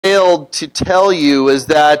failed to tell you is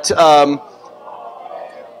that,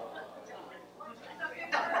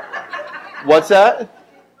 what's that?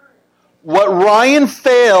 What Ryan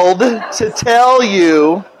failed to tell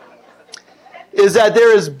you is that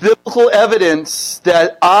there is biblical evidence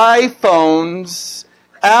that iPhones,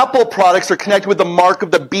 Apple products are connected with the mark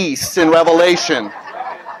of the beast in Revelation.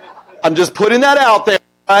 I'm just putting that out there,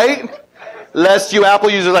 right? Lest you Apple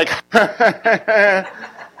users are like, that's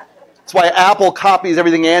why Apple copies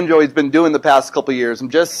everything Android's been doing the past couple years. I'm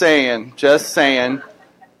just saying.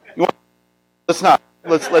 Let's not.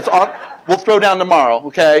 We'll throw down tomorrow,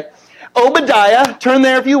 okay? Obadiah, turn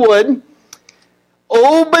there if you would.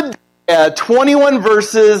 Obadiah, 21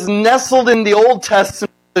 verses, nestled in the Old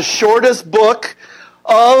Testament, the shortest book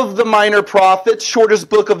of the minor prophets, shortest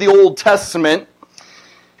book of the Old Testament.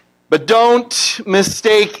 But don't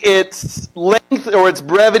mistake its length or its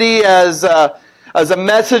brevity as a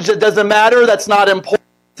message that doesn't matter, that's not important,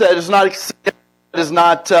 that is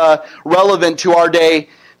not relevant to our day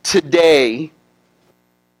today.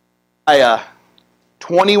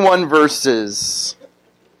 21 verses.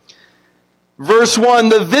 Verse 1,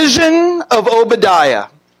 the vision of Obadiah.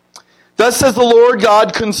 Thus says the Lord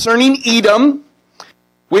God concerning Edom.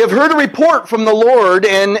 We have heard a report from the Lord,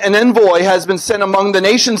 and an envoy has been sent among the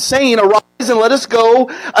nations, saying, arise and let us go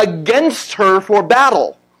against her for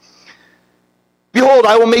battle. Behold,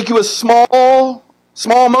 I will make you a small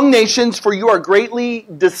among nations, for you are greatly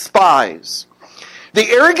despised. The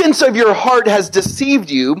arrogance of your heart has deceived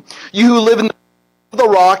you, you who live in the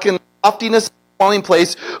rock and the loftiness of the dwelling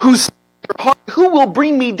place, who will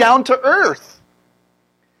bring me down to earth?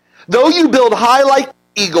 Though you build high like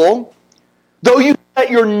the eagle, though you set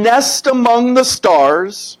your nest among the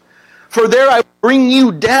stars, for there I will bring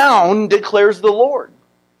you down, declares the Lord.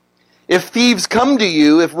 If thieves come to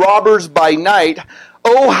you, if robbers by night,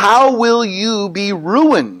 oh, how will you be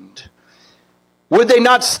ruined? Would they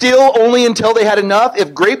not steal only until they had enough?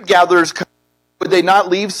 If grape gatherers come, would they not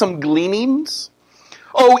leave some gleanings?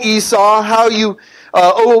 O Esau,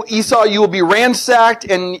 you will be ransacked,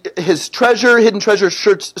 and his hidden treasure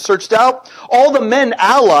searched out. All the men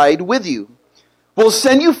allied with you will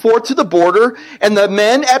send you forth to the border, and the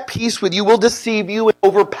men at peace with you will deceive you and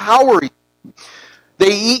overpower you.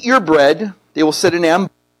 They eat your bread, they will sit in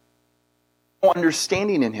ambush, no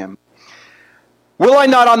understanding in him. Will I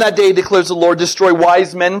not on that day, declares the Lord, destroy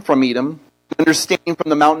wise men from Edom, understanding from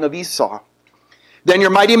the mountain of Esau? Then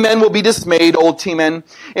your mighty men will be dismayed, old T-men,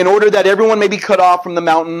 in order that everyone may be cut off from the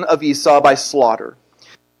mountain of Esau by slaughter.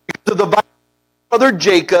 Because of the violence of brother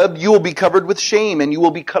Jacob, you will be covered with shame, and you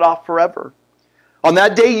will be cut off forever. On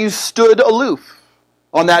that day you stood aloof.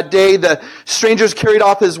 On that day the strangers carried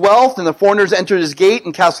off his wealth, and the foreigners entered his gate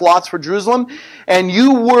and cast lots for Jerusalem, and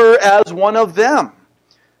you were as one of them.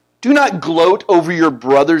 Do not gloat over your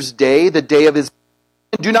brother's day, the day of his.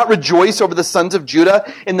 Do not rejoice over the sons of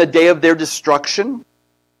Judah in the day of their destruction.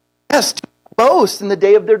 Yes, do not boast in the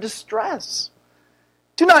day of their distress.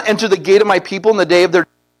 Do not enter the gate of my people in the day of their.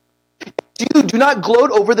 Do not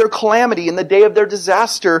gloat over their calamity in the day of their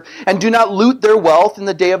disaster, and do not loot their wealth in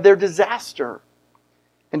the day of their disaster.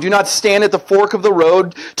 And do not stand at the fork of the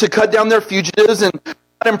road to cut down their fugitives, and not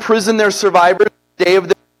imprison their survivors in the day of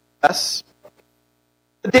their distress.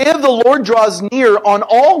 The day of the Lord draws near on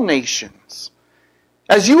all nations.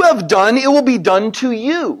 As you have done, it will be done to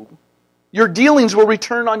you. Your dealings will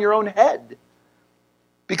return on your own head.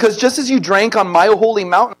 Because just as you drank on my holy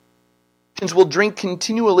mountain, nations will drink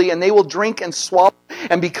continually, and they will drink and swallow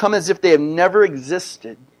and become as if they have never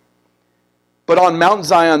existed. But on Mount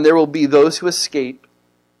Zion there will be those who escape,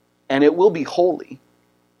 and it will be holy.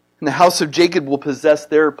 And the house of Jacob will possess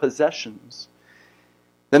their possessions.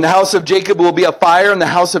 Then the house of Jacob will be a fire, and the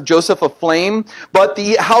house of Joseph a flame. But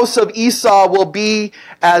the house of Esau will be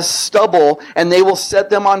as stubble, and they will set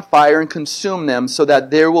them on fire and consume them, so that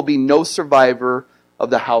there will be no survivor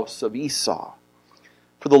of the house of Esau.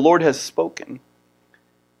 For the Lord has spoken.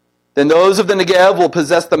 Then those of the Negev will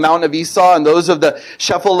possess the mountain of Esau, and those of the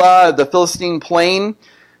Shephelah, the Philistine plain.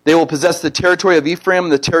 They will possess the territory of Ephraim,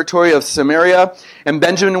 the territory of Samaria, and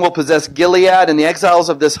Benjamin will possess Gilead, and the exiles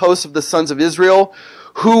of this host of the sons of Israel,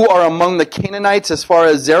 who are among the Canaanites as far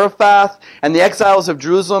as Zarephath, and the exiles of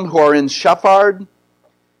Jerusalem who are in Shephard,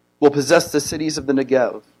 will possess the cities of the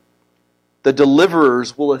Negev. The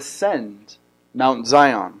deliverers will ascend Mount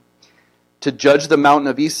Zion to judge the mountain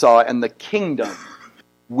of Esau, and the kingdom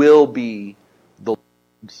will be the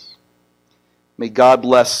Lord's. May God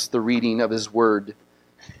bless the reading of His word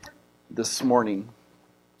this morning.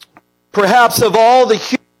 Perhaps of all the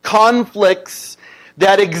human conflicts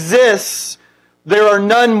that exist, there are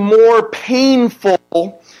none more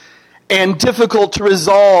painful and difficult to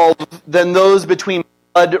resolve than those between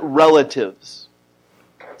blood relatives.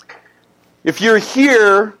 If you're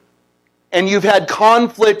here and you've had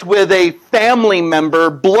conflict with a family member,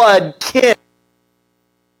 blood, kin,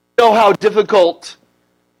 you know how difficult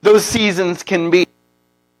those seasons can be.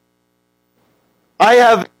 I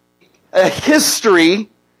have a history,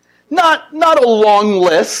 not a long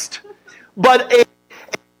list, but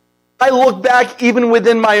I look back even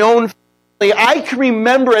within my own family. I can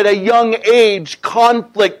remember at a young age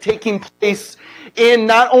conflict taking place in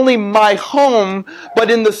not only my home, but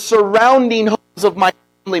in the surrounding homes of my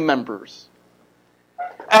family members.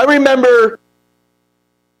 I remember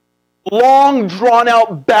long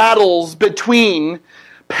drawn-out battles between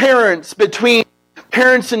parents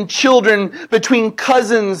and children, between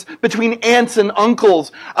cousins, between aunts and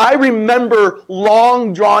uncles. I remember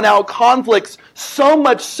long drawn-out conflicts, so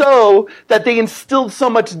much so that they instilled so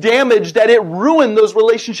much damage that it ruined those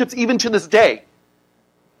relationships even to this day.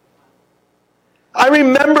 I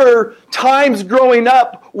remember times growing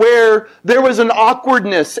up where there was an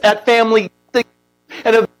awkwardness at family things,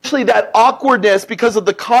 and eventually that awkwardness, because of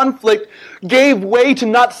the conflict, gave way to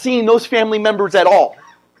not seeing those family members at all.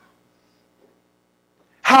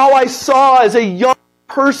 How I saw as a young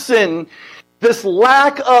person this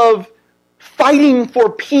lack of fighting for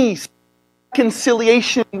peace,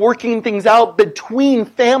 reconciliation, working things out between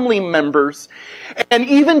family members. And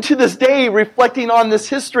even to this day, reflecting on this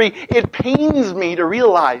history, it pains me to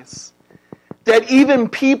realize that even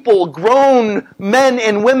people, grown men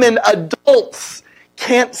and women, adults,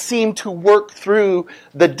 can't seem to work through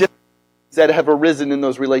the difficulties that have arisen in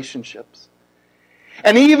those relationships.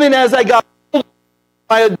 And even as I got older,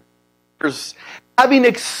 my adults, having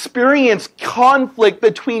experienced conflict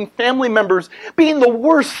between family members being the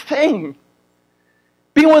worst thing,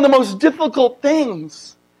 being one of the most difficult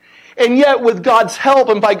things. And yet, with God's help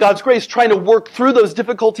and by God's grace, trying to work through those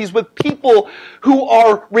difficulties with people who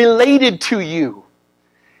are related to you.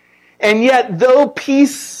 And yet, though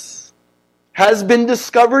peace has been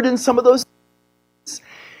discovered in some of those things,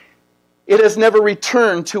 it has never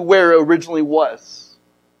returned to where it originally was.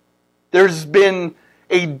 There's been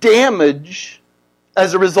a damage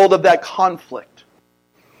as a result of that conflict.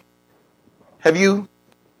 Have you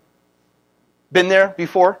been there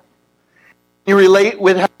before? You relate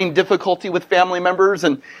with having difficulty with family members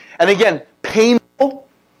and again, painful,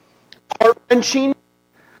 heart-wrenching.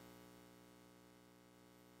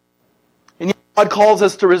 And yet God calls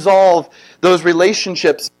us to resolve those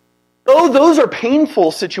relationships. Though those are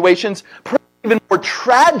painful situations, perhaps even more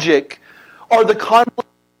tragic are the conflicts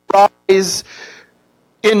that arise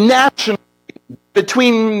in national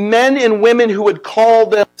between men and women who would call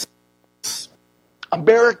themselves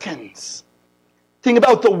Americans. Think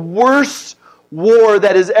about the worst war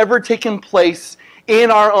that has ever taken place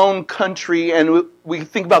in our own country, and we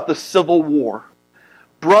think about the Civil War.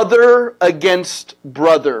 Brother against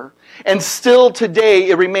brother. And still today,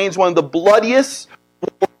 it remains one of the bloodiest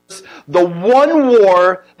wars, the one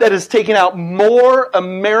war that has taken out more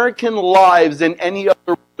American lives than any other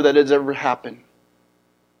war that has ever happened.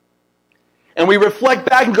 And we reflect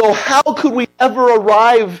back and go, how could we ever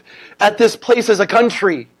arrive at this place as a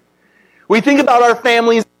country? We think about our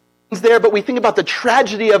families there, but we think about the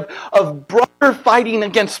tragedy of brother fighting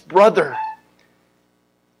against brother.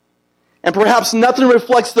 And perhaps nothing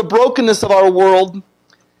reflects the brokenness of our world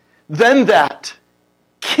than that.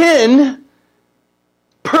 Kin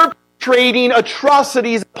perpetrating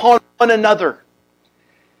atrocities upon one another.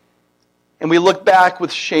 And we look back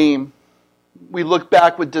with shame. We look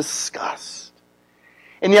back with disgust.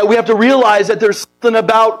 And yet we have to realize that there's something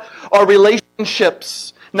about our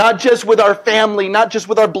relationships, not just with our family, not just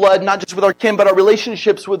with our blood, not just with our kin, but our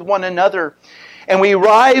relationships with one another. And we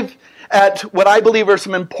arrive at what I believe are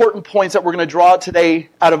some important points that we're going to draw today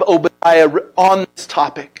out of Obadiah on this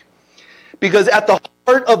topic. Because at the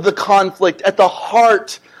heart of the conflict, at the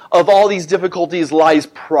heart of all these difficulties lies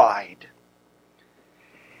pride.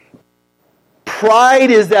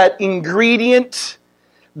 Pride is that ingredient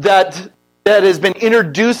that has been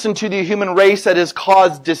introduced into the human race that has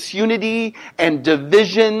caused disunity and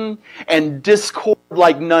division and discord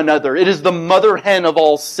like none other. It is the mother hen of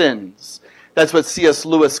all sins. That's what C.S.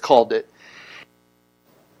 Lewis called it.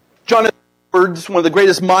 Jonathan Edwards, one of the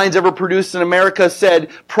greatest minds ever produced in America, said,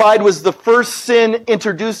 pride was the first sin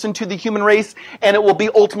introduced into the human race, and it will be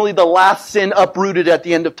ultimately the last sin uprooted at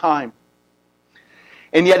the end of time.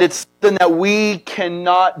 And yet it's something that we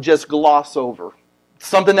cannot just gloss over.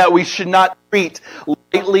 Something that we should not treat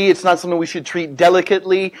lightly. It's not something we should treat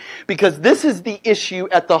delicately, because this is the issue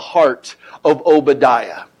at the heart of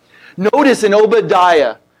Obadiah. Notice in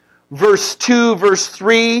Obadiah, verse 2, verse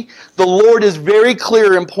 3, the Lord is very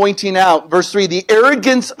clear in pointing out, verse 3, the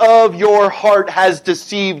arrogance of your heart has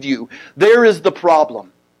deceived you. There is the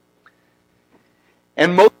problem.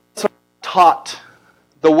 And most of us are taught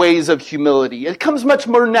the ways of humility. It comes much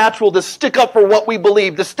more natural to stick up for what we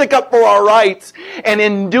believe, to stick up for our rights. And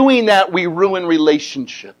in doing that, we ruin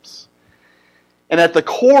relationships. And at the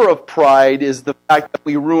core of pride is the fact that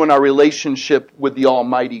we ruin our relationship with the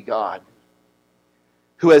Almighty God,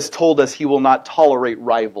 who has told us He will not tolerate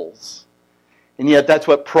rivals. And yet that's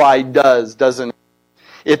what pride does, doesn't it?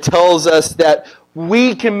 It tells us that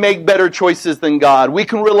we can make better choices than God. We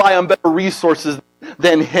can rely on better resources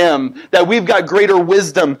than Him. That we've got greater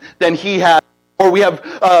wisdom than He has. Or we have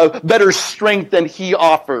better strength than He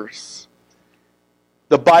offers.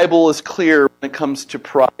 The Bible is clear when it comes to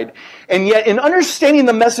pride. And yet, in understanding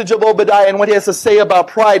the message of Obadiah and what he has to say about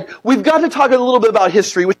pride, we've got to talk a little bit about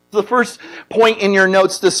history, which is the first point in your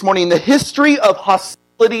notes this morning. The history of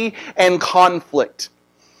hostility and conflict.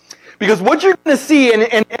 Because what you're going to see,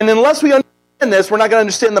 and unless we understand this, we're not going to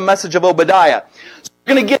understand the message of Obadiah. So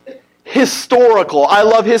we're going to get historical. I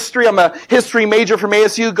love history. I'm a history major from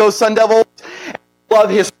ASU. Go Sun Devils. I love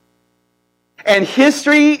history. And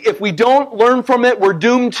history, if we don't learn from it, we're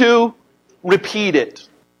doomed to repeat it.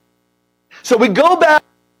 So we go back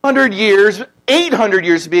 100 years, 800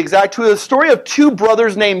 years to be exact, to the story of two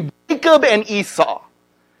brothers named Jacob and Esau.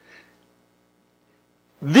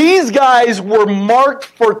 These guys were marked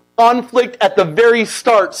for conflict at the very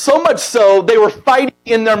start, so much so they were fighting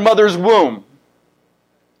in their mother's womb.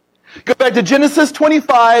 Go back to Genesis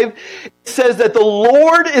 25. It says that the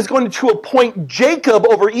Lord is going to appoint Jacob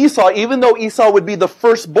over Esau, even though Esau would be the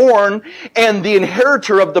firstborn and the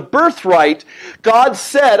inheritor of the birthright. God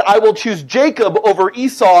said, I will choose Jacob over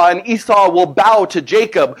Esau, and Esau will bow to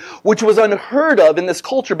Jacob, which was unheard of in this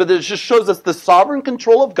culture, but it just shows us the sovereign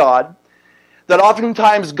control of God, that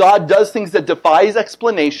oftentimes God does things that defies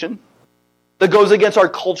explanation, that goes against our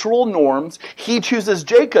cultural norms. He chooses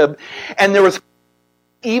Jacob, and there was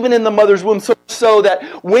even in the mother's womb, so that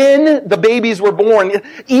when the babies were born,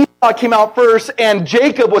 Esau came out first, and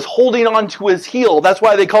Jacob was holding on to his heel. That's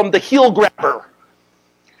why they call him the heel grabber.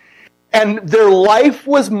 And their life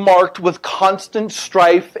was marked with constant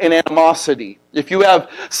strife and animosity. If you have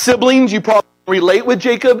siblings, you probably relate with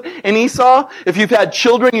Jacob and Esau. If you've had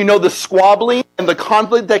children, you know the squabbling and the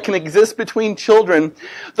conflict that can exist between children.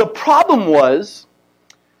 The problem was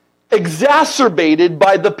exacerbated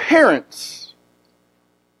by the parents,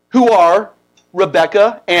 who are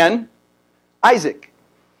Rebekah and Isaac.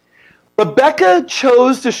 Rebekah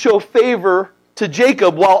chose to show favor to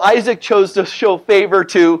Jacob, while Isaac chose to show favor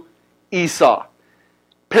to Esau.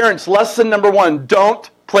 Parents, lesson number 1, don't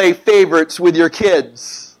play favorites with your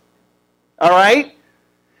kids. All right?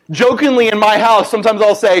 Jokingly in my house, sometimes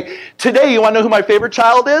I'll say, today you want to know who my favorite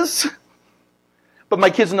child is? But my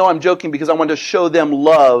kids know I'm joking because I want to show them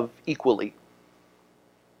love equally.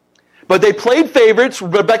 But they played favorites.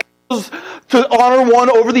 Rebekah chose to honor one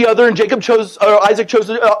over the other, and Isaac chose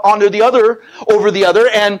to honor the other over the other,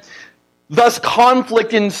 and thus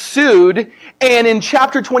conflict ensued. And in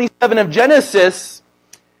chapter 27 of Genesis,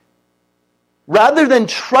 rather than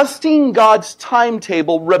trusting God's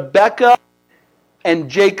timetable, Rebekah and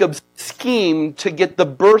Jacob schemed to get the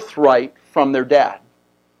birthright from their dad.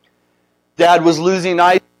 Dad was losing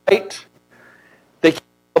eyesight. They came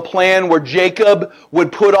up with a plan where Jacob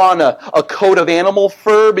would put on a coat of animal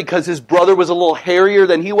fur because his brother was a little hairier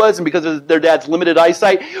than he was, and because of their dad's limited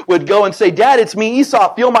eyesight, would go and say, Dad, it's me,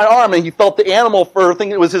 Esau, feel my arm. And he felt the animal fur,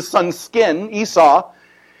 thinking it was his son's skin, Esau,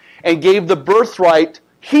 and gave the birthright,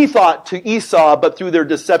 he thought, to Esau, but through their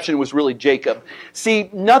deception it was really Jacob. See,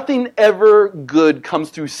 nothing ever good comes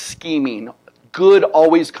through scheming. Good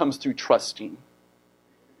always comes through trusting.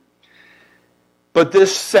 But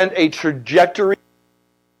this sent a trajectory of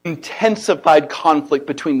intensified conflict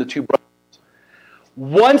between the two brothers.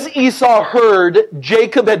 Once Esau heard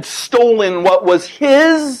Jacob had stolen what was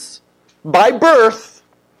his by birth,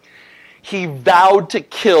 he vowed to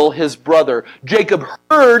kill his brother. Jacob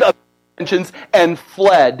heard of intentions and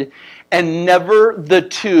fled, and never the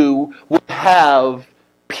two would have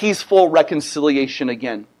peaceful reconciliation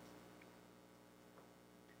again.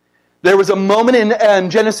 There was a moment in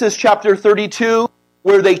Genesis chapter 32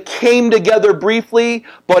 where they came together briefly,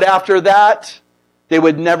 but after that, they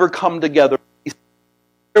would never come together.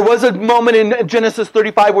 There was a moment in Genesis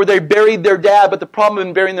 35 where they buried their dad, but the problem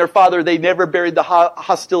in burying their father, they never buried the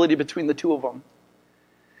hostility between the two of them.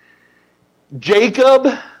 Jacob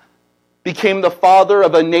became the father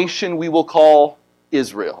of a nation we will call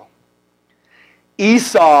Israel.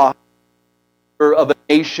 Esau, of a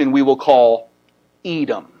nation we will call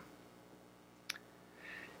Edom.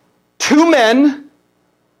 Two men,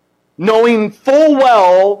 knowing full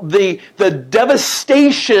well the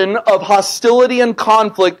devastation of hostility and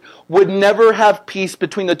conflict, would never have peace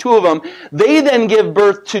between the two of them. They then give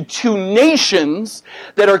birth to two nations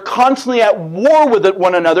that are constantly at war with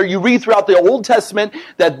one another. You read throughout the Old Testament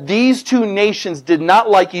that these two nations did not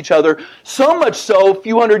like each other. So much so, a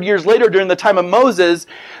few hundred years later, during the time of Moses,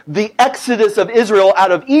 the exodus of Israel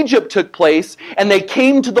out of Egypt took place, and they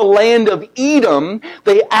came to the land of Edom.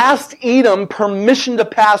 They asked Edom permission to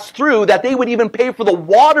pass through, that they would even pay for the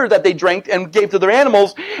water that they drank and gave to their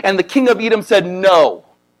animals, and the king of Edom said no.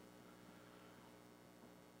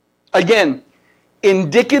 Again,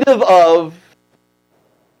 indicative of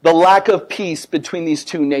the lack of peace between these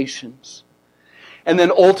two nations. And then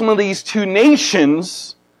ultimately these two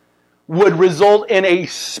nations would result in a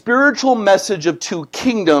spiritual message of two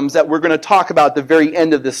kingdoms that we're going to talk about at the very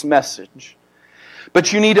end of this message.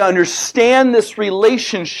 But you need to understand this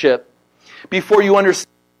relationship before you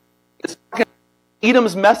understand this.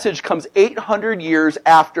 Edom's message comes 800 years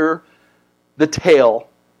after the tale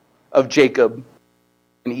of Jacob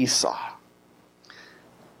and Esau.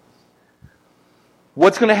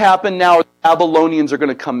 What's going to happen now? The Babylonians are going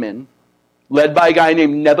to come in, led by a guy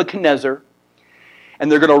named Nebuchadnezzar,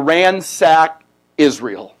 and they're going to ransack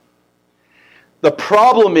Israel. The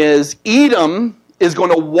problem is, Edom is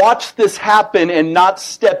going to watch this happen and not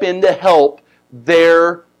step in to help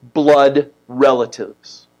their blood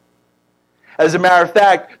relatives. As a matter of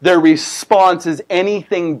fact, their response is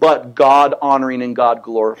anything but God honoring and God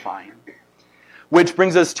glorifying. Which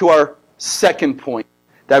brings us to our second point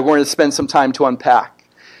that we're going to spend some time to unpack.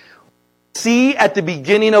 See at the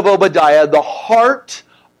beginning of Obadiah the heart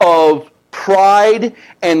of pride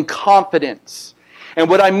and confidence. And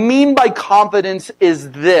what I mean by confidence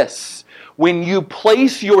is this: when you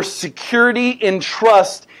place your security and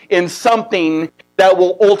trust in something that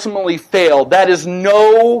will ultimately fail, that is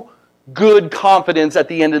no good confidence at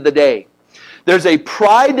the end of the day. There's a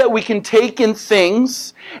pride that we can take in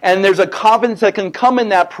things, and there's a confidence that can come in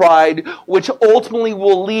that pride, which ultimately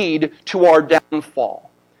will lead to our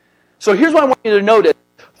downfall. So here's what I want you to notice.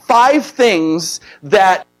 5 things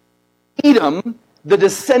that Edom, the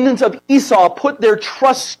descendants of Esau, put their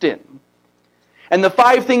trust in. And the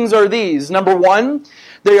 5 things are these. Number 1,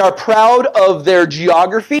 they are proud of their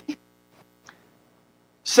geography.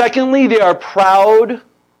 Secondly, they are proud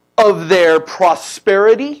of their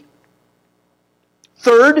prosperity.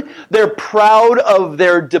 Third, they're proud of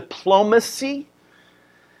their diplomacy.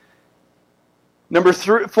 Number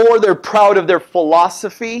 4, they're proud of their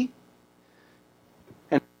philosophy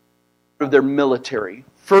and of their military.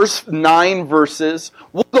 First 9 verses.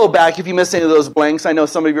 We'll go back if you missed any of those blanks. I know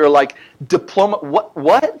some of you are like,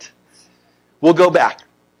 what? We'll go back.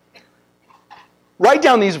 Write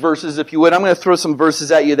down these verses if you would. I'm going to throw some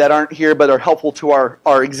verses at you that aren't here but are helpful to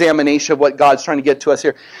our examination of what God's trying to get to us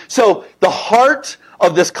here. So, the heart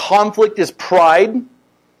of this conflict is pride.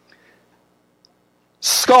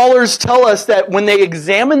 Scholars tell us that when they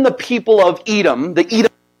examine the people of Edom, that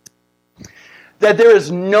there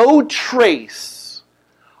is no trace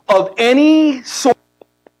of any sort of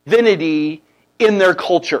divinity in their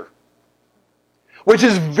culture, which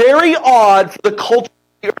is very odd for the culture.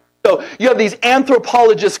 So you have these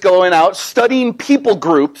anthropologists going out studying people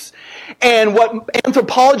groups, and what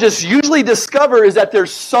anthropologists usually discover is that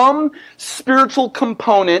there's some spiritual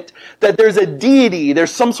component, that there's a deity,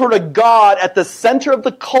 there's some sort of God at the center of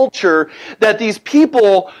the culture that these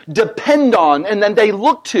people depend on and then they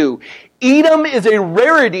look to. Edom is a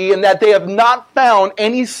rarity in that they have not found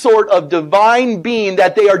any sort of divine being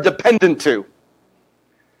that they are dependent to,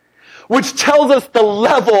 which tells us the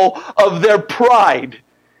level of their pride.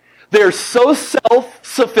 They're so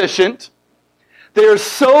self-sufficient, they're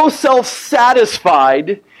so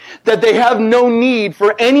self-satisfied that they have no need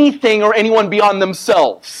for anything or anyone beyond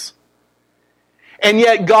themselves. And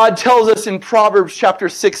yet God tells us in Proverbs chapter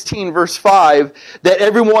 16, verse 5, that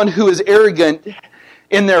everyone who is arrogant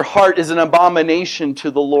in their heart is an abomination to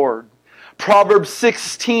the Lord. Proverbs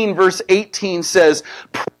 16, verse 18 says,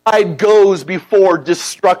 pride goes before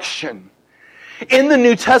destruction. In the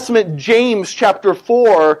New Testament, James chapter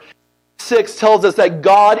 4, 6 tells us that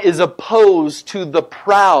God is opposed to the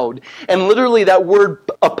proud. And literally that word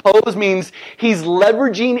oppose means he's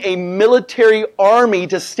leveraging a military army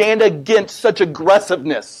to stand against such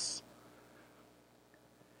aggressiveness.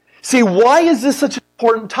 See, why is this such an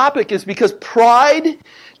important topic? Is because pride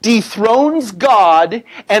dethrones God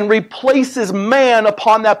and replaces man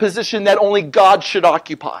upon that position that only God should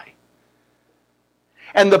occupy.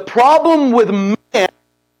 And the problem with man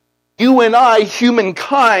you and I,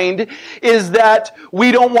 humankind, is that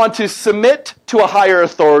we don't want to submit to a higher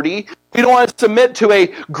authority. We don't want to submit to a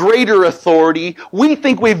greater authority. We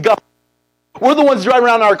think we've got. We're the ones driving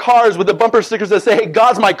around in our cars with the bumper stickers that say, hey,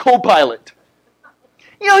 God's my co-pilot.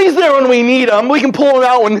 He's there when we need him. We can pull him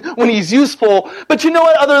out when he's useful. But you know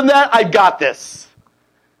what? Other than that, I've got this.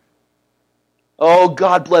 Oh,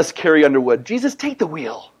 God bless Carrie Underwood. Jesus, take the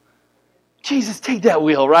wheel. Jesus, take that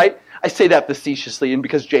wheel, right? I say that facetiously and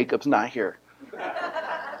because Jacob's not here.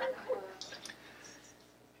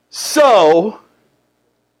 So,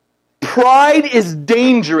 pride is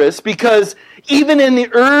dangerous because even in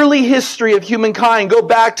the early history of humankind, go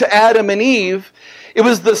back to Adam and Eve, it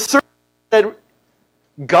was the serpent that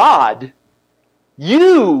God,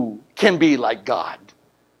 you can be like God.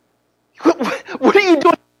 What are you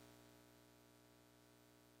doing?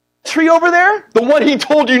 Tree over there? The one he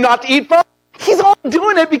told you not to eat from? He's only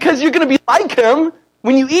doing it because you're going to be like him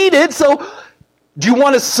when you eat it. So, do you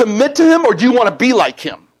want to submit to him or do you want to be like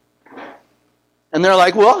him? And they're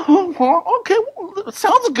like, well, okay,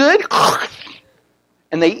 sounds good.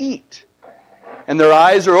 And they eat. And their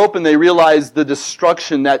eyes are open. They realize the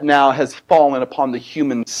destruction that now has fallen upon the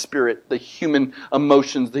human spirit, the human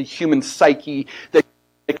emotions, the human psyche, the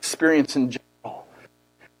experience in general.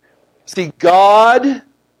 See, God,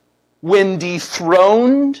 when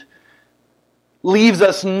dethroned, leaves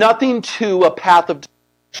us nothing to a path of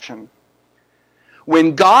destruction.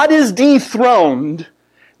 When God is dethroned,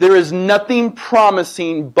 there is nothing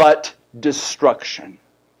promising but destruction.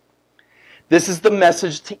 This is the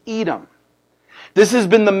message to Edom. This has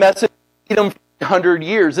been the message to Edom for 100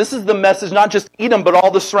 years. This is the message not just to Edom, but all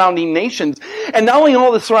the surrounding nations. And not only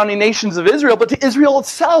all the surrounding nations of Israel, but to Israel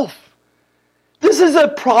itself. This is a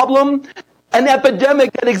problem, an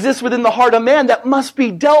epidemic that exists within the heart of man that must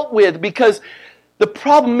be dealt with, because the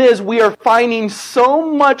problem is we are finding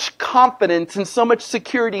so much confidence and so much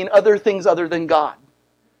security in other things other than God.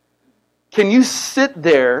 Can you sit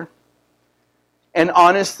there and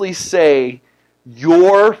honestly say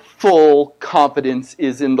your full confidence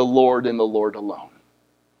is in the Lord and the Lord alone?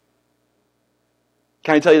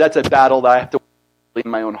 Can I tell you that's a battle that I have to win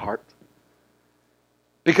in my own heart?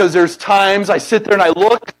 Because there's times I sit there and I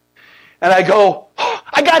look and I go, oh,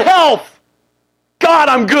 I got health. God,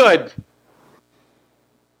 I'm good.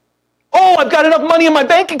 Oh, I've got enough money in my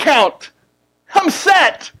bank account. I'm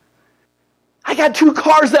set. I got 2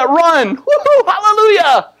 cars that run. Woohoo,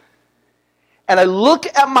 hallelujah. And I look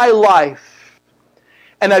at my life,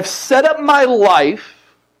 and I've set up my life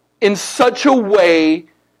in such a way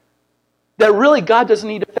that really God doesn't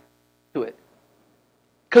need to do it.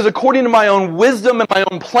 Because according to my own wisdom and my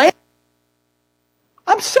own plan,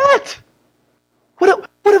 I'm set. What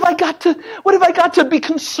have I got to be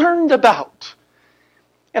concerned about?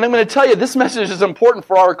 And I'm going to tell you, this message is important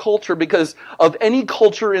for our culture because of any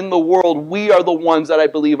culture in the world, we are the ones that I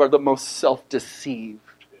believe are the most self-deceived.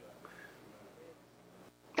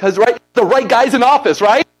 Because the right guy's in office,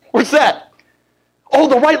 right? We're set. Oh,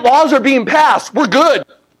 the right laws are being passed. We're good.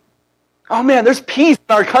 Oh man, there's peace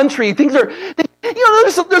in our country. Things are,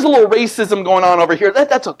 there's a little racism going on over here.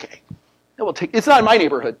 That's okay. It's not in my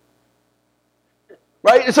neighborhood.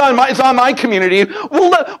 Right? It's not in my community.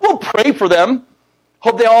 We'll pray for them.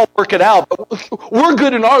 Hope they all work it out. But we're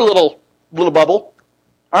good in our little bubble,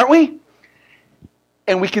 aren't we?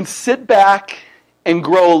 And we can sit back and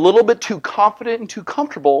grow a little bit too confident and too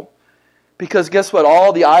comfortable because guess what?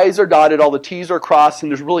 All the I's are dotted, all the T's are crossed,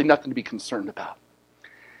 and there's really nothing to be concerned about.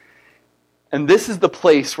 And this is the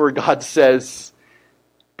place where God says,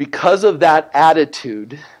 because of that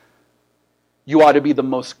attitude, you ought to be the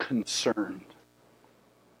most concerned.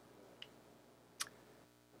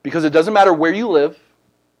 Because it doesn't matter where you live.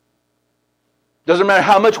 Doesn't matter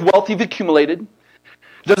how much wealth you've accumulated.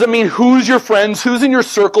 Doesn't mean who's your friends, who's in your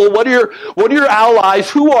circle, what are your allies,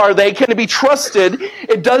 who are they, can it be trusted?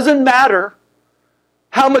 It doesn't matter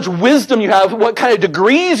how much wisdom you have, what kind of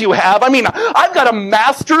degrees you have. I mean, I've got a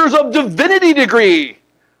Master's of Divinity degree.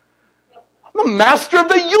 I'm a master of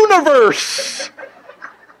the universe.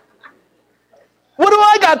 What do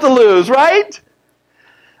I got to lose, right?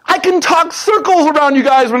 I can talk circles around you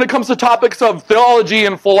guys when it comes to topics of theology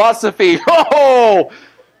and philosophy. Oh,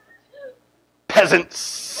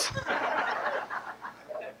 peasants.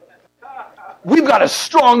 We've got a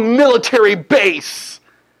strong military base.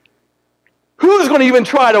 Who's going to even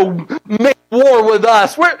try to make war with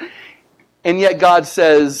us? And yet God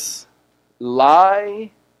says,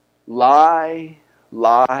 lie, lie,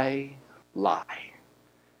 lie, lie.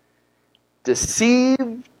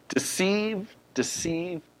 Deceive, deceive,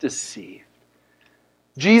 deceive, deceive.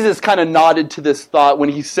 Jesus kind of nodded to this thought when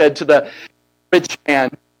he said to the rich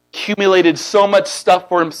man, accumulated so much stuff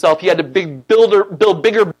for himself. He had to build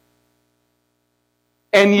bigger.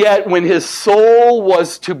 And yet, when his soul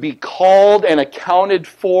was to be called and accounted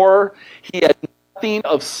for, he had nothing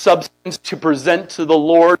of substance to present to the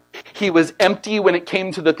Lord. He was empty when it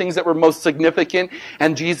came to the things that were most significant.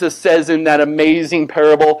 And Jesus says in that amazing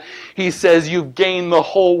parable, he says, you've gained the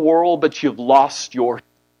whole world, but you've lost your.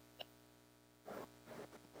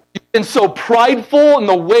 You've been so prideful in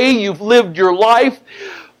the way you've lived your life,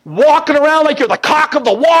 walking around like you're the cock of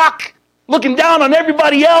the walk, looking down on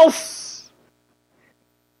everybody else.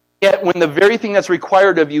 Yet when the very thing that's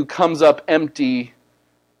required of you comes up empty,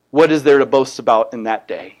 what is there to boast about in that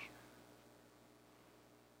day?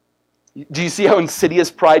 Do you see how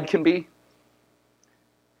insidious pride can be?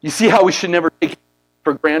 You see how we should never take it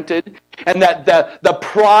for granted? And that the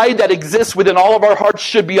pride that exists within all of our hearts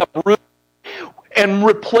should be uprooted and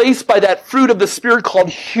replaced by that fruit of the Spirit called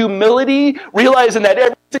humility, realizing that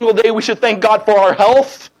every single day we should thank God for our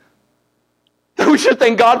health. We should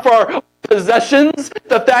thank God for our possessions,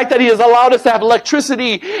 the fact that He has allowed us to have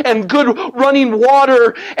electricity and good running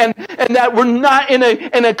water, and that we're not in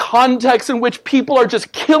a context in which people are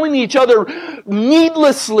just killing each other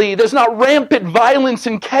needlessly. There's not rampant violence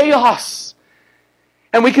and chaos.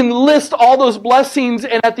 And we can list all those blessings,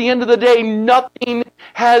 and at the end of the day, nothing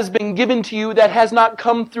has been given to you that has not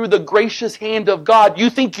come through the gracious hand of God. You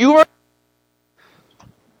think you're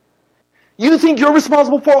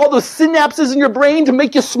responsible for all those synapses in your brain to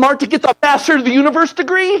make you smart to get the Master of the Universe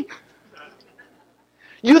degree?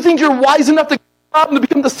 You think you're wise enough to go out and to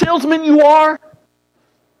become the salesman you are?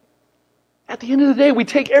 At the end of the day, we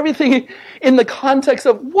take everything in the context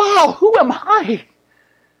of, wow, who am I?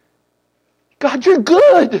 God, you're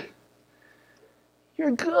good.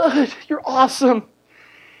 You're good. You're awesome.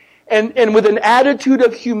 And with an attitude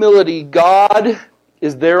of humility, God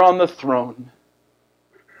is there on the throne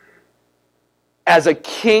as a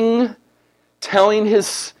king telling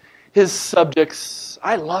his subjects,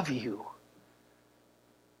 I love you.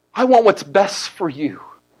 I want what's best for you.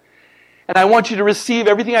 And I want you to receive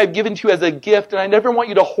everything I've given to you as a gift, and I never want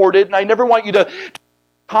you to hoard it, and I never want you to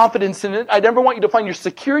confidence in it. I never want you to find your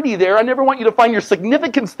security there. I never want you to find your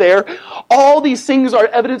significance there. All these things are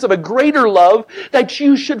evidence of a greater love that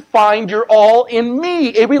you should find your all in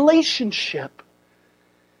me, a relationship.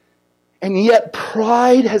 And yet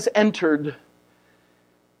pride has entered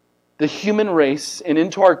the human race and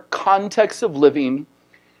into our context of living,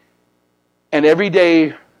 and every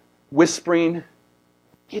day whispering,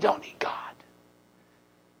 you don't need God.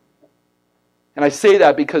 And I say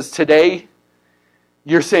that because today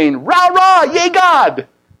you're saying, rah, rah, yay God.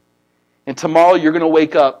 And tomorrow you're going to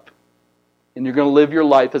wake up and you're going to live your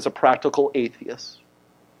life as a practical atheist.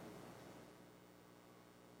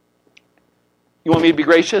 You want me to be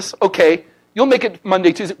gracious? Okay. You'll make it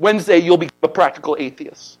Monday, Tuesday, Wednesday, you'll become a practical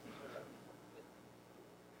atheist.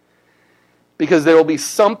 Because there will be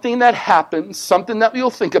something that happens, something that you'll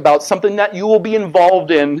think about, something that you will be involved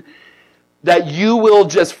in, that you will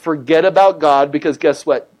just forget about God, because guess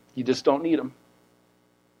what? You just don't need Him.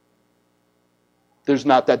 There's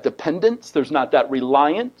not that dependence. There's not that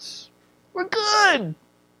reliance. We're good.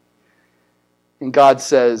 And God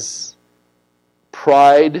says,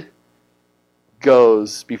 pride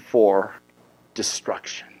goes before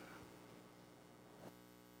destruction.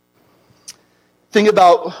 Think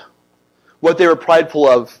about what they were prideful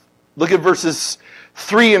of. Look at verses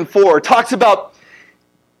 3 and 4. It talks about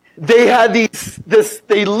they had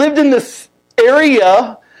they lived in this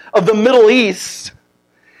area of the Middle East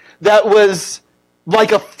that was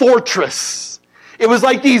like a fortress. It was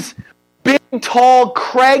like these big, tall,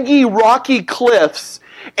 craggy, rocky cliffs.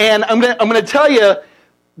 And I'm going to tell you,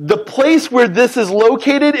 the place where this is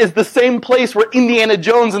located is the same place where Indiana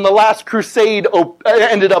Jones in the Last Crusade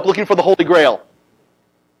ended up looking for the Holy Grail.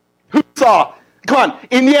 Who saw? Come on,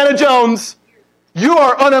 Indiana Jones. You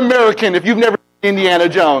are un-American if you've never seen Indiana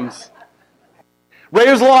Jones.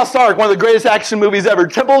 Raiders of the Lost Ark, one of the greatest action movies ever.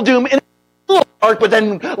 Temple of Doom, Ark, but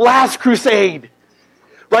then Last Crusade.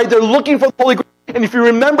 Right? They're looking for the Holy Grail. And if you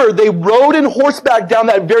remember, they rode in horseback down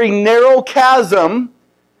that very narrow chasm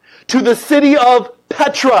to the city of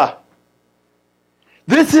Petra.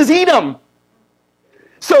 This is Edom.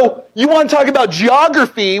 So you want to talk about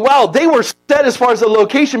geography? Wow, they were set as far as the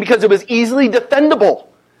location because it was easily defendable.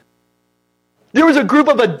 There was a group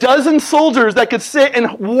of a dozen soldiers that could sit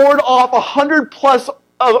and ward off 100 plus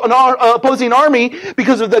of an opposing army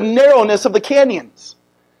because of the narrowness of the canyons.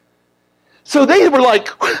 So they were like,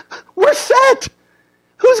 we're set.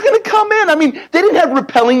 Who's going to come in? I mean, they didn't have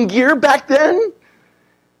repelling gear back then.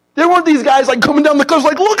 There weren't these guys like coming down the coast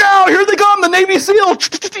like, look out, here they come, the Navy SEAL.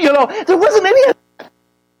 You know, there wasn't any of that.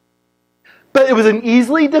 But it was an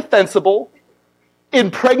easily defensible,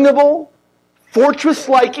 impregnable,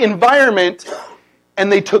 fortress-like environment,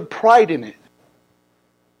 and they took pride in it.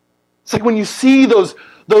 It's like when you see those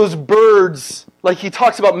birds, like he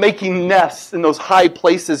talks about making nests in those high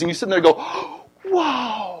places, and you sit there and go,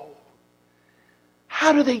 wow,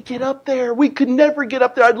 how do they get up there? We could never get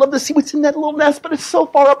up there. I'd love to see what's in that little nest, but it's so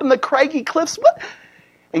far up in the craggy cliffs. What?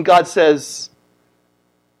 And God says,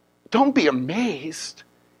 don't be amazed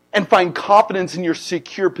and find confidence in your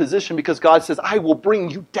secure position, because God says, I will bring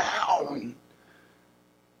you down.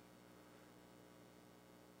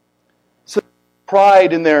 So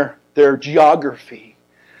pride in their geography.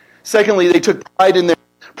 Secondly, they took pride in their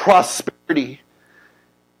prosperity.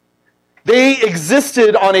 They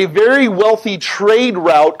existed on a very wealthy trade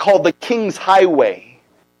route called the King's Highway.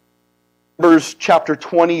 Numbers chapter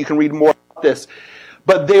 20, you can read more about this.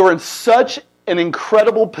 But they were in such an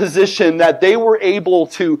incredible position that they were able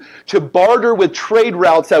to barter with trade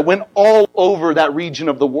routes that went all over that region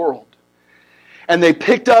of the world. And they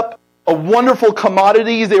picked up a wonderful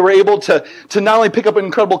commodities. They were able to not only pick up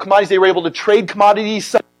incredible commodities, they were able to trade commodities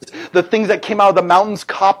such as the things that came out of the mountains,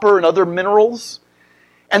 copper and other minerals.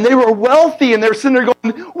 And they were wealthy, and they're sitting there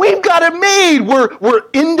going, we've got it made.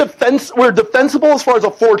 We're defensible as far as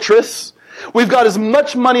a fortress. We've got as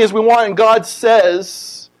much money as we want. And God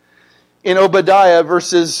says in Obadiah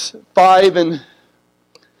verses 5, and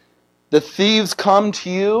the thieves come to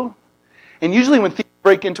you. And usually when thieves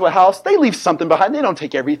break into a house, they leave something behind. They don't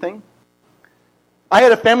take everything. I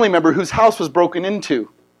had a family member whose house was broken into.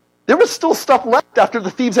 There was still stuff left after the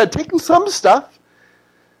thieves had taken some stuff.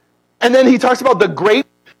 And then he talks about the grape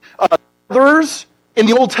gatherers in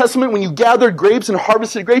the Old Testament. When you gathered grapes and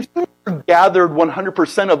harvested grapes, you never gathered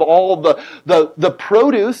 100% of all the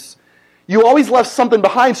produce. You always left something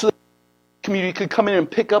behind so the community could come in and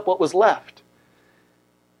pick up what was left.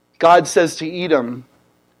 God says to Edom,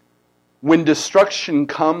 when destruction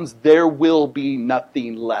comes, there will be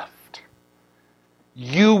nothing left.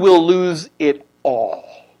 You will lose it all.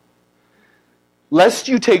 Lest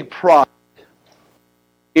you take pride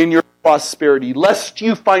in your prosperity, lest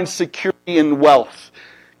you find security in wealth.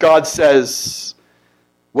 God says,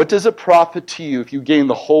 what does it profit to you if you gain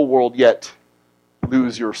the whole world yet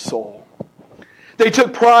lose your soul? They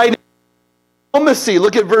took pride in diplomacy.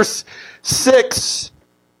 Look at verse 6,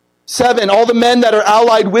 7. All the men that are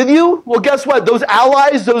allied with you, well, guess what? Those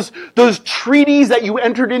allies, those treaties that you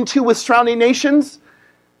entered into with surrounding nations,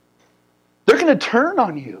 they're going to turn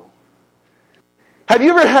on you. Have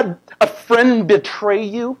you ever had a friend betray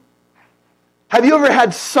you? Have you ever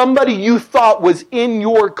had somebody you thought was in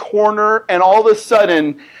your corner and all of a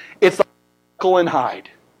sudden it's like Jekyll and Hyde?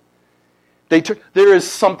 There is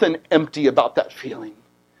something empty about that feeling.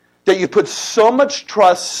 That you put so much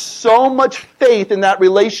trust, so much faith in that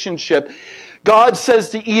relationship. God says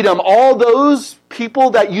to Edom, all those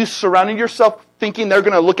people that you surrounded yourself thinking they're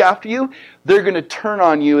going to look after you, they're going to turn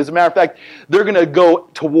on you. As a matter of fact, they're going to go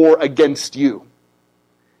to war against you.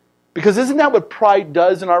 Because isn't that what pride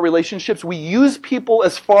does in our relationships? We use people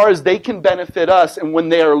as far as they can benefit us, and when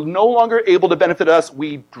they are no longer able to benefit us,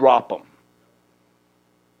 we drop them.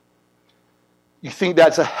 You think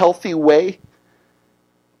that's a healthy way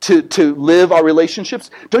to live our relationships?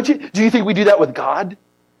 Do you think we do that with God?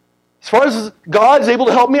 As far as God is able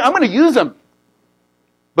to help me, I'm going to use him.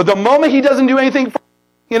 But the moment he doesn't do anything for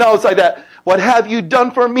me, it's like that, what have you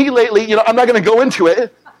done for me lately? I'm not going to go into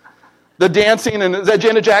it. The dancing, and is that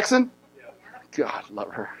Janet Jackson? God,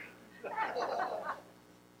 love her.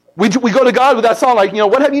 We go to God with that song like,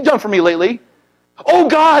 what have you done for me lately? Oh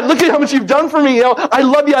God, look at how much you've done for me. I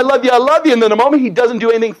love you, I love you, I love you. And then the moment he doesn't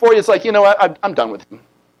do anything for you, it's like, I'm done with him.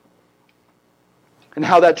 And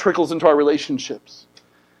how that trickles into our relationships.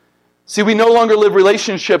 See, we no longer live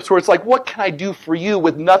relationships where it's like, what can I do for you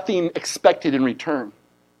with nothing expected in return?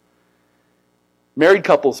 Married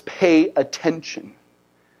couples, pay attention.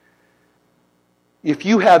 If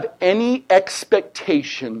you have any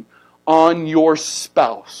expectation on your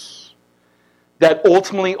spouse that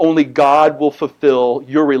ultimately only God will fulfill,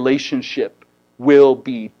 your relationship will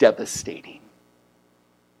be devastating.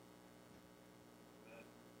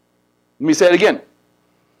 Let me say it again.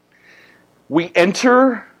 We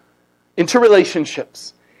enter into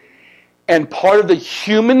relationships, and part of the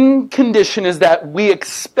human condition is that we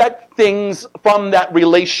expect things from that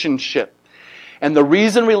relationship. And the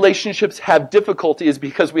reason relationships have difficulty is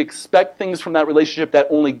because we expect things from that relationship that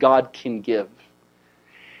only God can give.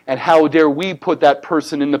 And how dare we put that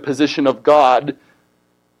person in the position of God?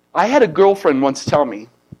 I had a girlfriend once tell me,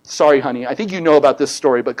 sorry honey, I think you know about this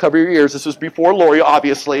story, but cover your ears. This was before Lori,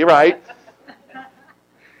 obviously, right?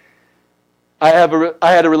 I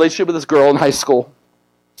had a relationship with this girl in high school.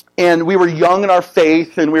 And we were young in our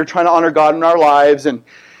faith, and we were trying to honor God in our lives. And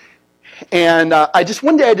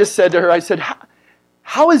one day I just said to her, I said,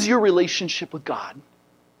 how is your relationship with God?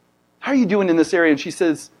 How are you doing in this area? And she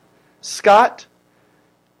says, Scott,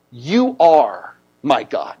 you are my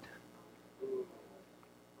God.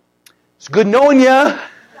 It's good knowing you.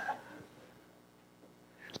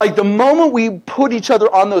 Like the moment we put each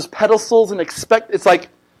other on those pedestals and expect, it's like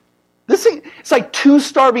two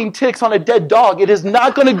starving ticks on a dead dog. It is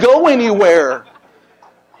not going to go anywhere.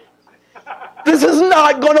 This is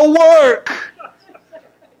not going to work.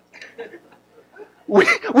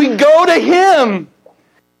 We go to Him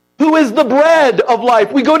who is the bread of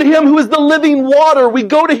life. We go to Him who is the living water. We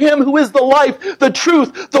go to Him who is the life, the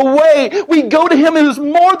truth, the way. We go to Him who is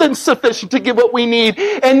more than sufficient to give what we need.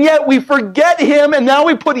 And yet we forget Him, and now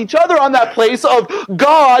we put each other on that place of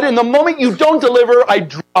God, and the moment you don't deliver, I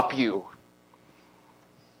drop you.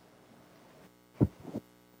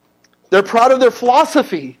 They're proud of their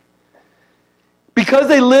philosophy. Because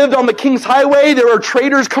they lived on the King's Highway, there are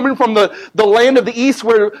traders coming from the land of the East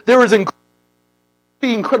where there was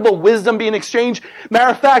incredible wisdom being exchanged. Matter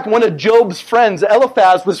of fact, one of Job's friends,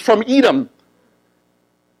 Eliphaz, was from Edom.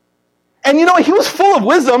 And he was full of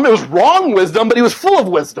wisdom. It was wrong wisdom, but he was full of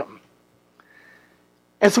wisdom.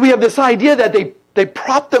 And so we have this idea that they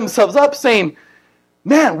prop themselves up saying,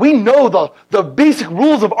 man, we know the basic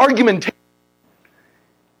rules of argumentation.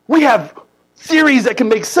 We have theories that can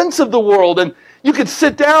make sense of the world, and you could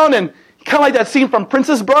sit down and kind of like that scene from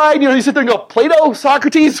Princess Bride, you sit there and go, Plato,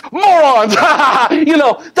 Socrates, morons,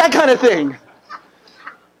 that kind of thing.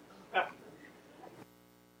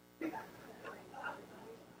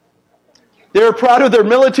 They're proud of their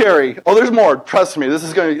military. Oh, there's more. Trust me, this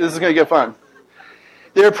is going to get fun.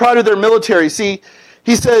 They're proud of their military. See,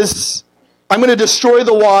 he says, I'm going to destroy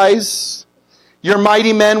the wise. Your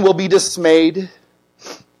mighty men will be dismayed.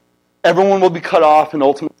 Everyone will be cut off and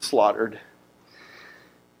ultimately slaughtered.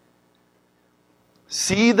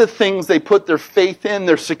 See the things they put their faith in,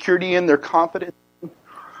 their security in, their confidence in.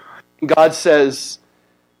 God says,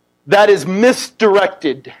 that is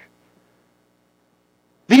misdirected.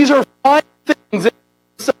 These are fine things in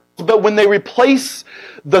themselves, but when they replace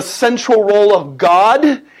the central role of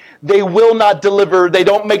God, they will not deliver. They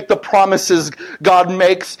don't make the promises God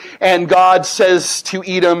makes. And God says to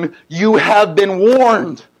Edom, you have been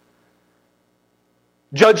warned.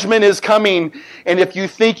 Judgment is coming, and if you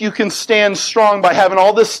think you can stand strong by having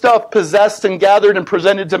all this stuff possessed and gathered and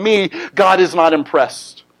presented to me, God is not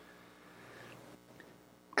impressed.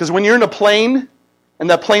 Because when you're in a plane, and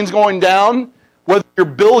that plane's going down, whether you're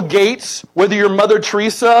Bill Gates, whether you're Mother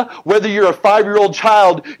Teresa, whether you're a 5-year-old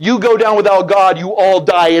child, you go down without God, you all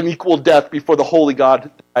die an equal death before the holy God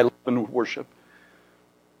that I love and worship.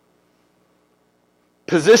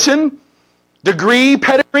 Position, degree,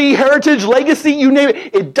 pedigree, heritage, legacy, you name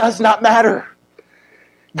it, it does not matter.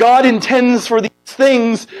 God intends for these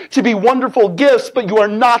things to be wonderful gifts, but you are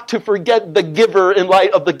not to forget the giver in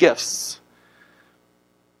light of the gifts.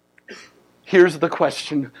 Here's the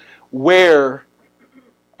question. Where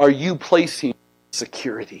are you placing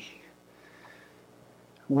security?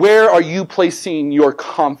 Where are you placing your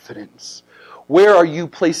confidence? Where are you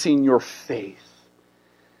placing your faith?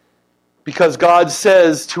 Because God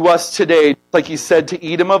says to us today, like He said to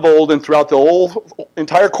Edom of old and throughout the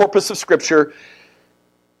entire corpus of Scripture,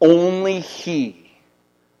 only He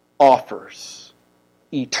offers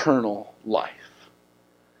eternal life.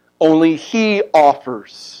 Only He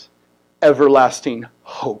offers everlasting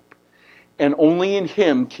hope. And only in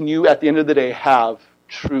Him can you, at the end of the day, have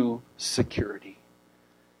true security.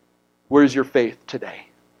 Where's your faith today?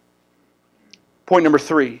 Point number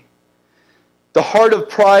 3. The heart of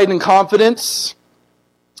pride and confidence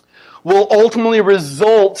will ultimately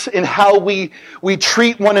result in how we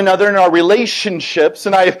treat one another in our relationships.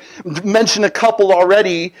 And I've mentioned a couple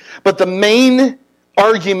already, but the main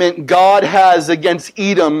argument God has against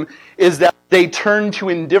Edom is that they turn to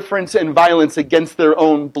indifference and violence against their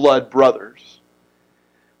own blood brothers.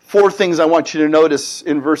 4 things I want you to notice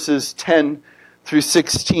in verses 10 through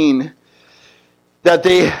 16. That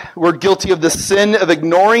they were guilty of the sin of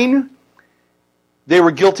ignoring. They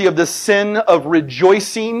were guilty of the sin of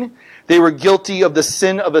rejoicing. They were guilty of the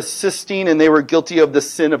sin of assisting. And they were guilty of the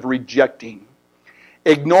sin of rejecting.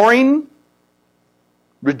 Ignoring,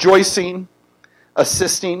 rejoicing,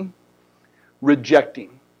 assisting,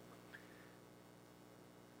 rejecting.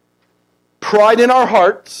 Pride in our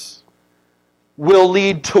hearts will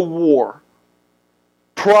lead to war.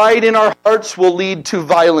 Pride in our hearts will lead to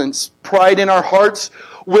violence. Pride in our hearts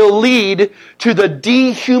will lead to the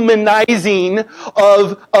dehumanizing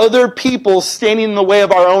of other people standing in the way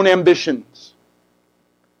of our own ambitions.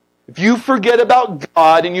 If you forget about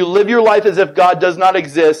God and you live your life as if God does not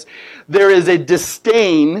exist, there is a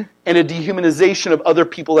disdain and a dehumanization of other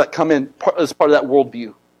people that come in as part of that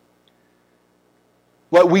worldview.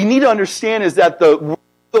 What we need to understand is that the world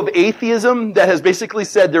of atheism that has basically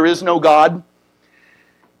said there is no God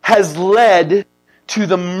has led to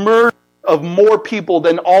the murder of more people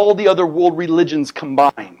than all the other world religions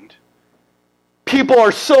combined. People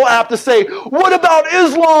are so apt to say, what about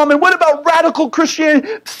Islam and what about radical Christianity?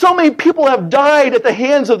 So many people have died at the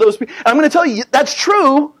hands of those people. I'm going to tell you, that's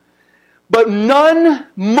true, but none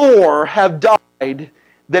more have died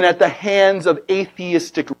than at the hands of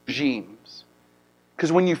atheistic regimes.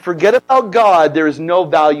 Because when you forget about God, there is no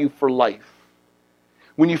value for life.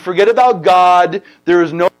 When you forget about God, there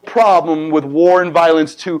is no problem with war and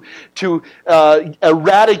violence to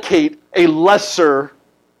eradicate a lesser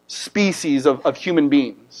species of human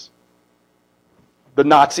beings. The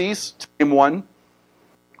Nazis, to name one.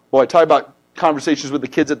 Boy, I talk about conversations with the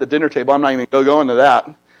kids at the dinner table. I'm not even going to go into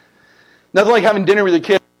that. Nothing like having dinner with your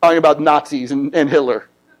kids talking about Nazis and Hitler.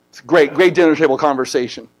 It's a great dinner table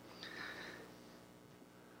conversation.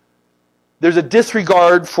 There's a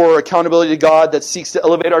disregard for accountability to God that seeks to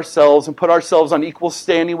elevate ourselves and put ourselves on equal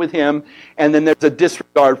standing with Him. And then there's a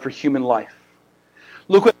disregard for human life.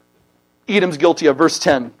 Look what Edom's guilty of. Verse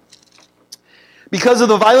 10. Because of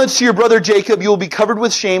the violence to your brother Jacob, you will be covered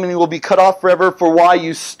with shame and you will be cut off forever for why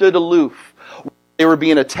you stood aloof. They were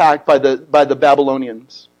being attacked by the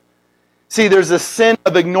Babylonians. See, there's a sin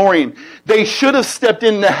of ignoring. They should have stepped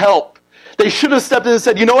in to help. They should have stepped in and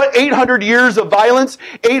said, you know what, 800 years of violence,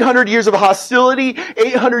 800 years of hostility,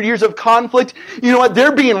 800 years of conflict, you know what,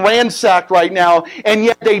 they're being ransacked right now, and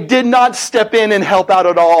yet they did not step in and help out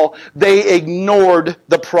at all. They ignored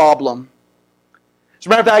the problem. As a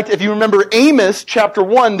matter of fact, if you remember Amos chapter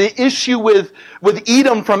 1, the issue with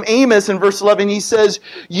Edom from Amos in verse 11, he says,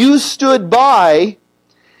 you stood by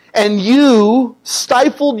and you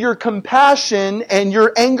stifled your compassion and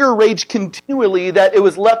your anger raged continually that it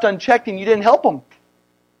was left unchecked and you didn't help them.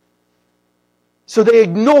 So they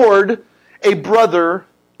ignored a brother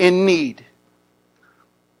in need.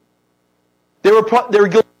 They were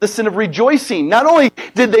guilty of the sin of rejoicing. Not only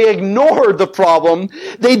did they ignore the problem,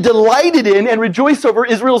 they delighted in and rejoiced over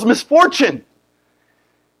Israel's misfortune.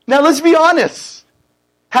 Now let's be honest.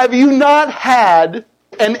 Have you not had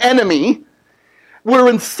an enemy where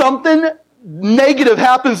when something negative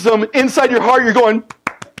happens to them, inside your heart you're going...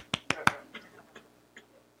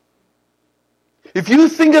 If you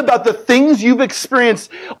think about the things you've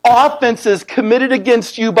experienced, offenses committed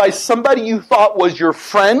against you by somebody you thought was your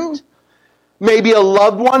friend, maybe a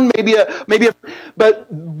loved one,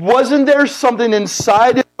 but wasn't there something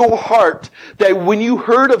inside of your heart that when you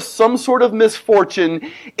heard of some sort of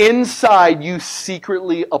misfortune, inside you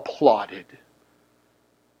secretly applauded?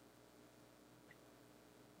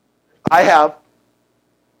 I have.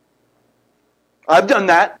 I've done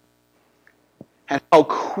that. And how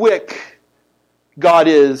quick God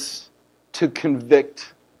is to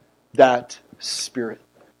convict that spirit.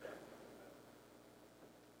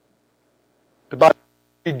 The Bible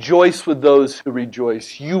says, rejoice with those who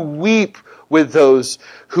rejoice. You weep with those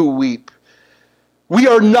who weep. We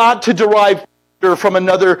are not to derive pleasure from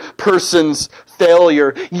another person's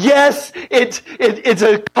failure. Yes, it's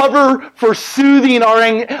a cover for soothing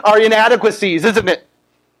our inadequacies, isn't it?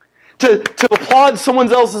 To applaud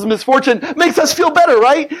someone else's misfortune makes us feel better,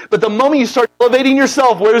 right? But the moment you start elevating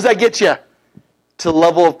yourself, where does that get you? To the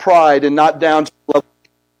level of pride and not down to the level.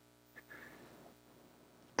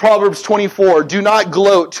 Proverbs 24, do not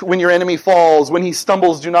gloat when your enemy falls. When he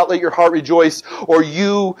stumbles, do not let your heart rejoice, or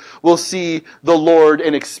you will see the Lord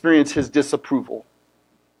and experience His disapproval.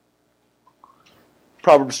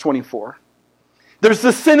 Proverbs 24. There's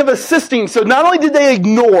the sin of assisting. So not only did they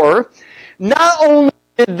ignore, not only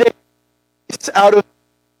did they out of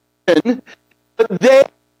sin, but they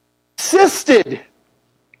assisted.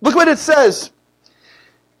 Look what it says.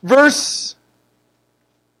 Verse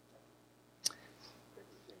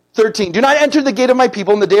 13. Do not enter the gate of my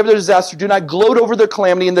people in the day of their disaster. Do not gloat over their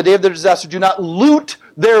calamity in the day of their disaster. Do not loot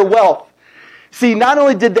their wealth. See, not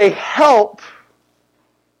only did they help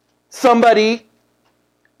somebody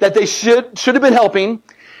that they should have been helping,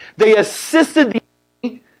 they assisted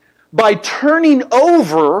by turning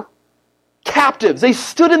over captives. They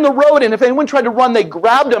stood in the road, and if anyone tried to run, they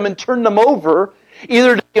grabbed them and turned them over,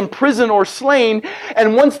 either to be imprisoned or slain.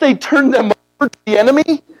 And once they turned them over to the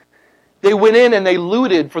enemy, they went in and they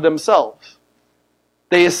looted for themselves.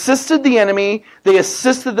 They assisted the enemy. They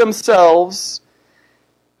assisted themselves.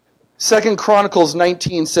 2 Chronicles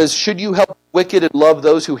 19 says, should you help the wicked and love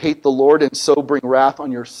those who hate the Lord and so bring wrath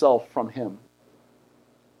on yourself from him?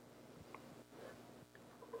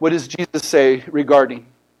 What does Jesus say regarding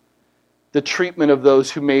the treatment of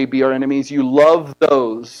those who may be our enemies? You love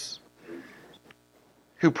those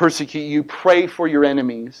who persecute you. Pray for your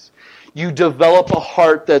enemies. You develop a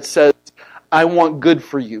heart that says, I want good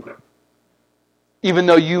for you, even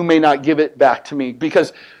though you may not give it back to me.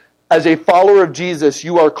 Because as a follower of Jesus,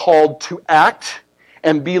 you are called to act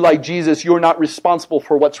and be like Jesus. You're not responsible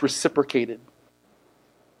for what's reciprocated.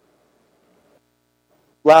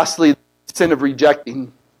 Lastly, the sin of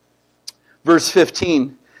rejecting. Verse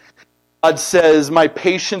 15, God says, my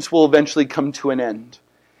patience will eventually come to an end.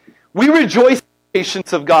 We rejoice in the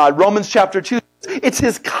patience of God. Romans chapter 2, it's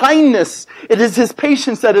His kindness. It is His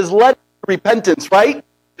patience that has led to repentance, right?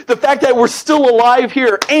 The fact that we're still alive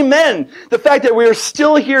here, amen. The fact that we are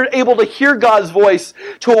still here able to hear God's voice,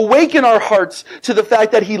 to awaken our hearts to the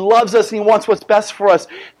fact that He loves us and He wants what's best for us.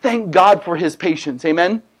 Thank God for His patience,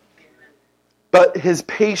 amen? But His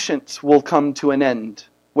patience will come to an end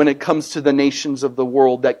when it comes to the nations of the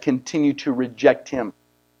world that continue to reject Him.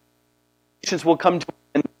 Patience will come to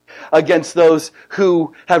an end against those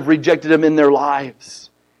who have rejected Him in their lives.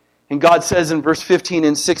 And God says in verse 15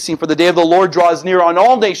 and 16, for the day of the Lord draws near on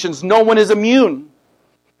all nations. No one is immune.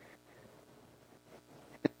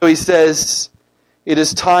 And so He says, it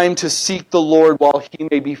is time to seek the Lord while He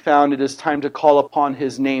may be found. It is time to call upon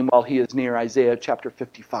His name while He is near. Isaiah chapter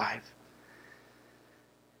 55.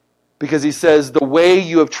 Because He says, the way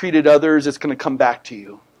you have treated others, it's going to come back to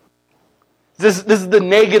you. This is the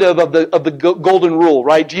negative of the golden rule,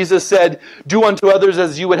 right? Jesus said, do unto others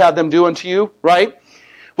as you would have them do unto you, right?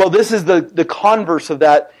 Well, this is the converse of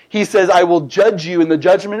that. He says, I will judge you, and the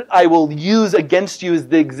judgment I will use against you is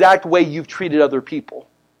the exact way you've treated other people.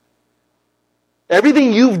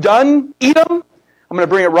 Everything you've done, Edom, I'm going to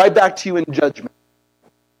bring it right back to you in judgment.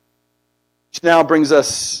 Which now brings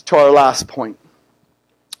us to our last point.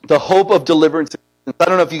 The hope of deliverance. I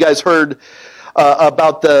don't know if you guys heard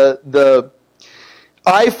about the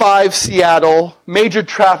I-5 Seattle major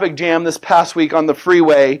traffic jam this past week on the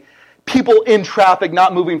freeway. People in traffic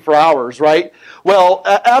not moving for hours, right? Well,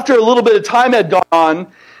 after a little bit of time had gone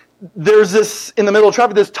on, there's this, in the middle of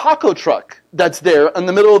traffic, this taco truck that's there in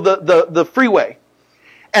the middle of the freeway.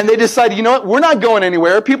 And they decided, you know what, we're not going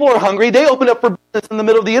anywhere. People are hungry. They opened up for business in the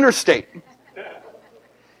middle of the interstate.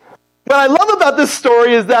 What I love about this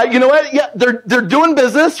story is that, you know what, yeah, they're doing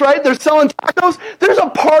business, right? They're selling tacos. There's a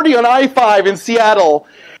party on I-5 in Seattle,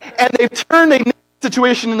 and they've turned a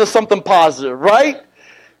situation into something positive, right?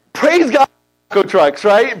 Praise God for taco trucks,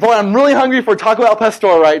 right? Boy, I'm really hungry for taco al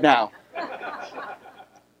pastor right now.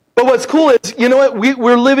 But what's cool is, you know what,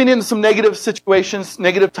 we're living in some negative situations,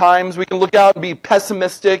 negative times. We can look out and be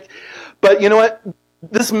pessimistic. But you know what?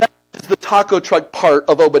 This message is the taco truck part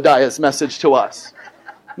of Obadiah's message to us.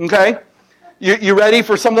 Okay? You ready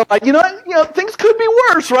for something like, you know what? Things could be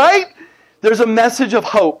worse, right? There's a message of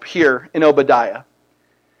hope here in Obadiah.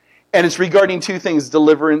 And it's regarding two things,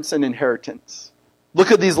 deliverance and inheritance. Look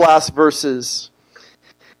at these last verses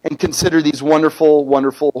and consider these wonderful,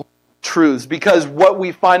 wonderful truths. Because what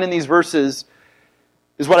we find in these verses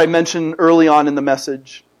is what I mentioned early on in the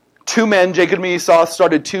message. Two men, Jacob and Esau,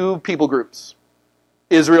 started two people groups,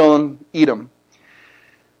 Israel and Edom.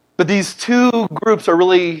 But these two groups are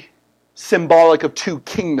really symbolic of two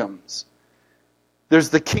kingdoms. There's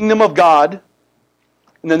the kingdom of God,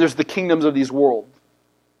 and then there's the kingdoms of this world.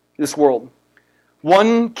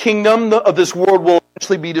 One kingdom of this world will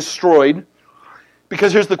eventually be destroyed.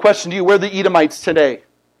 Because here's the question to you, where are the Edomites today?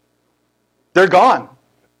 They're gone.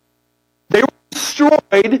 They were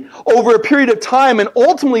destroyed over a period of time and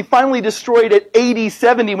ultimately finally destroyed at AD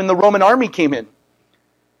 70 when the Roman army came in.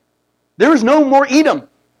 There is no more Edom.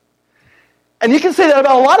 And you can say that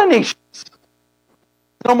about a lot of nations.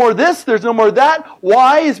 No more this, there's no more that.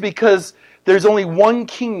 Why? Is because there's only one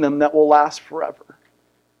kingdom that will last forever.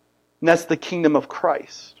 And that's the kingdom of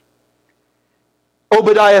Christ.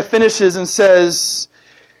 Obadiah finishes and says,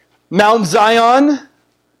 Mount Zion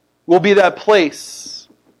will be that place.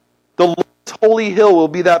 The Lord's holy hill will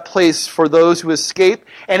be that place for those who escape.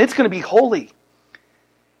 And it's going to be holy.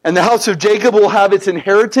 And the house of Jacob will have its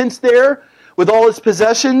inheritance there, with all its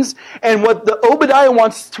possessions. And what the Obadiah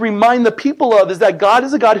wants to remind the people of is that God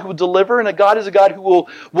is a God who will deliver, and God is a God who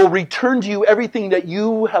will return to you everything that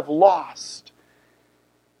you have lost.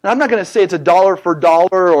 And I'm not going to say it's a dollar for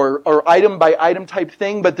dollar or item by item type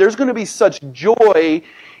thing, but there's going to be such joy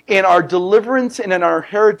in our deliverance and in our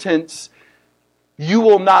inheritance. You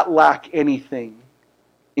will not lack anything.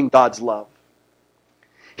 in God's love.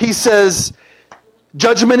 He says,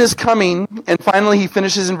 judgment is coming, and finally he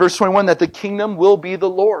finishes in verse 21 that the kingdom will be the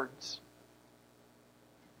Lord's.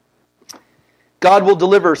 God will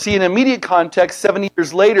deliver. See, in immediate context, 70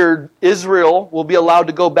 years later, Israel will be allowed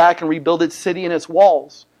to go back and rebuild its city and its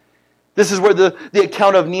walls. This is where the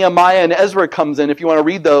account of Nehemiah and Ezra comes in, if you want to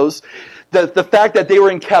read those. The fact that they were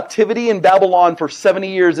in captivity in Babylon for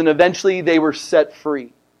 70 years and eventually they were set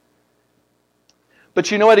free. But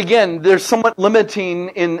you know what, again, there's somewhat limiting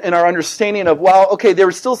in our understanding of, well, okay, they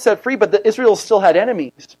were still set free, but Israel still had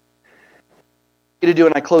enemies. To do,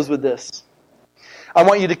 and I close with this. I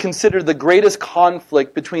want you to consider the greatest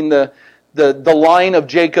conflict between the line of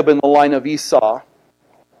Jacob and the line of Esau.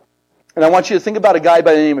 And I want you to think about a guy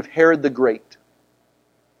by the name of Herod the Great,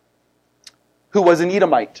 who was an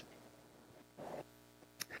Edomite.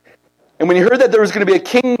 And when he heard that there was going to be a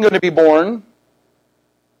king going to be born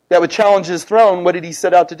that would challenge his throne, what did he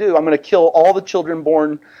set out to do? I'm going to kill all the children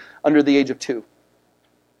born under the age of 2.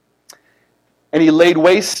 And he laid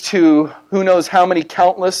waste to who knows how many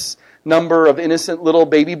countless number of innocent little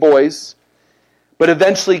baby boys. But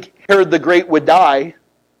eventually Herod the Great would die,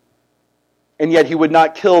 and yet he would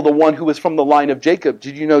not kill the one who was from the line of Jacob.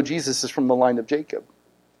 Did you know Jesus is from the line of Jacob?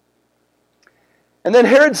 And then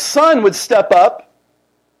Herod's son would step up,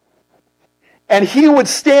 and he would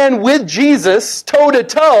stand with Jesus toe to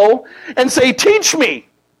toe and say, teach me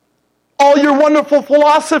all your wonderful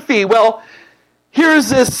philosophy. Well, here's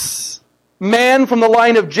this man from the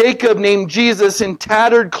line of Jacob named Jesus in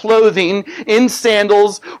tattered clothing, in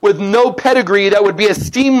sandals, with no pedigree that would be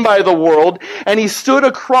esteemed by the world. And he stood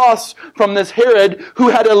across from this Herod who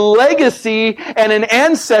had a legacy and an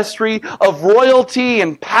ancestry of royalty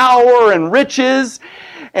and power and riches.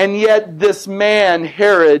 And yet this man,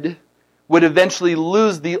 Herod, would eventually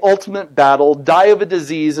lose the ultimate battle, die of a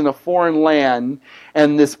disease in a foreign land,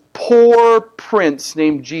 and this poor prince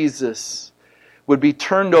named Jesus would be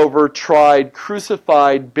turned over, tried,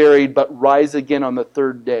 crucified, buried, but rise again on the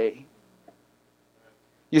third day.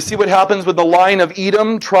 You see what happens when the line of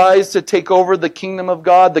Edom tries to take over the kingdom of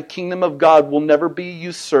God? The kingdom of God will never be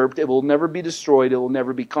usurped. It will never be destroyed. It will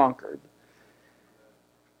never be conquered.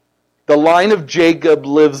 The line of Jacob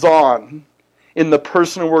lives on in the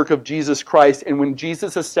personal work of Jesus Christ. And when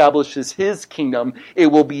Jesus establishes His kingdom, it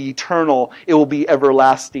will be eternal, it will be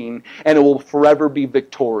everlasting, and it will forever be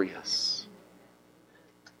victorious.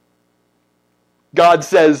 God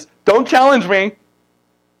says, don't challenge me.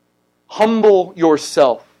 Humble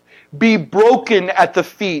yourself. Be broken at the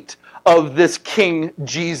feet of this King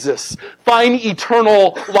Jesus. Find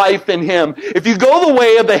eternal life in Him. If you go the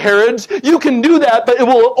way of the Herods, you can do that, but it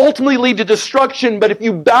will ultimately lead to destruction. But if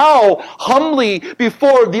you bow humbly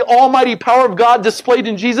before the almighty power of God displayed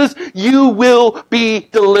in Jesus, you will be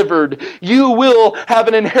delivered. You will have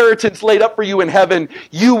an inheritance laid up for you in heaven.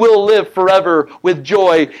 You will live forever with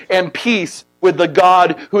joy and peace with the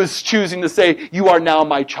God who is choosing to say, you are now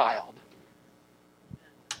my child.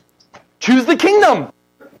 Choose the kingdom.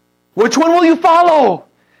 Which one will you follow?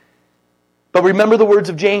 But remember the words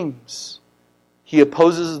of James. He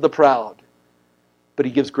opposes the proud, but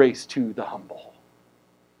He gives grace to the humble.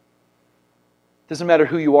 Doesn't matter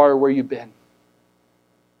who you are or where you've been.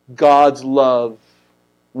 God's love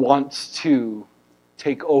wants to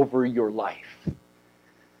take over your life.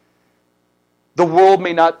 The world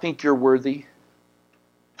may not think you're worthy,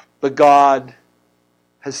 but God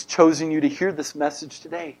has chosen you to hear this message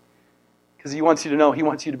today. Because He wants you to know, He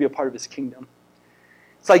wants you to be a part of His kingdom.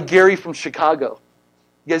 It's like Gary from Chicago.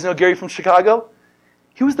 You guys know Gary from Chicago?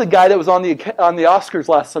 He was the guy that was on the Oscars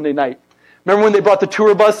last Sunday night. Remember when they brought the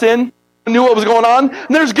tour bus in? Knew what was going on?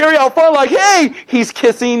 And there's Gary out front like, hey! He's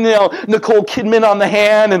kissing Nicole Kidman on the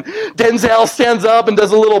hand, and Denzel stands up and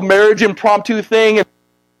does a little marriage impromptu thing. And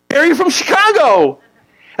Gary from Chicago!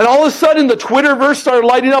 And all of a sudden, the Twitterverse started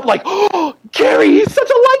lighting up like, oh, Gary, he's such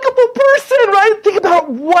a likable person, right? Think about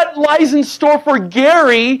what lies in store for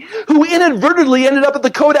Gary, who inadvertently ended up at the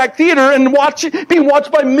Kodak Theater and being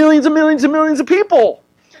watched by millions and millions and millions of people.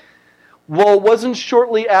 Well, it wasn't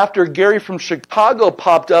shortly after Gary from Chicago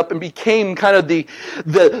popped up and became kind of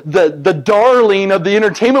the darling of the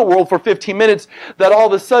entertainment world for 15 minutes that all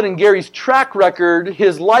of a sudden Gary's track record,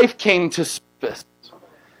 his life came to surface.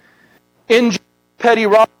 In petty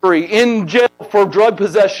robbery, in jail for drug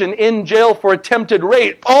possession, in jail for attempted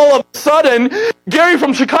rape. All of a sudden, Gary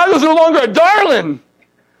from Chicago is no longer a darling.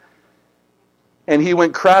 And he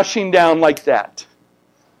went crashing down like that.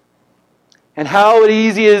 And how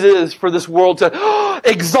easy it is for this world to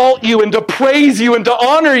exalt you and to praise you and to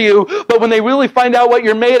honor you, but when they really find out what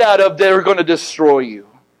you're made out of, they're going to destroy you.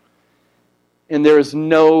 And there is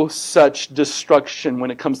no such destruction when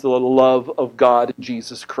it comes to the love of God in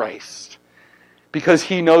Jesus Christ. Because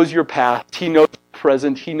He knows your past, He knows your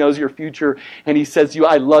present, He knows your future, and He says to you,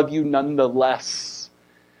 I love you nonetheless.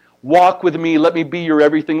 Walk with me, let me be your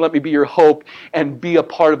everything, let me be your hope, and be a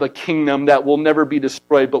part of a kingdom that will never be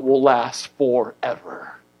destroyed but will last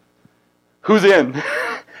forever. Who's in?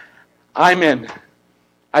 I'm in.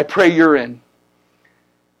 I pray you're in.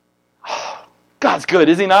 God's good,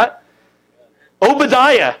 is He not?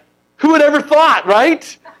 Obadiah. Who would ever thought,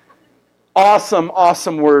 right? Awesome,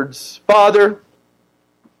 awesome words. Father,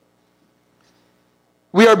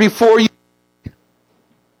 we are before you,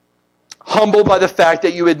 humbled by the fact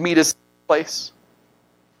that you would meet us in this place.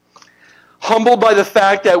 Humbled by the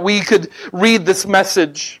fact that we could read this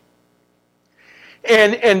message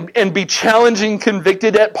and be challenged and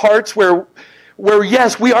convicted at parts where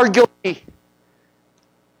yes, we are guilty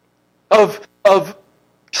of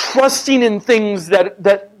trusting in things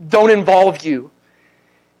that don't involve you.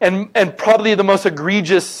 And probably the most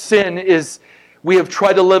egregious sin is we have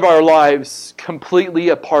tried to live our lives completely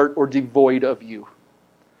apart or devoid of you.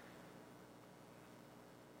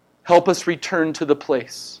 Help us return to the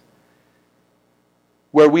place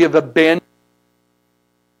where we have abandoned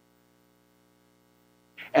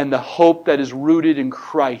and the hope that is rooted in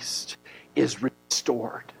Christ is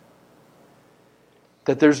restored.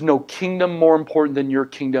 That there's no kingdom more important than your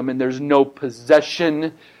kingdom, and there's no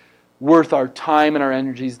possession worth our time and our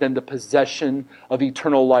energies than the possession of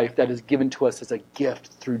eternal life that is given to us as a gift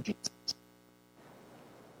through Jesus.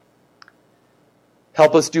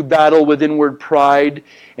 Help us do battle with inward pride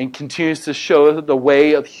and continues to show the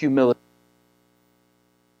way of humility.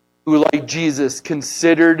 Who, like Jesus,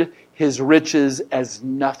 considered His riches as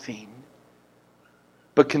nothing,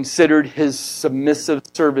 but considered His submissive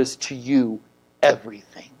service to you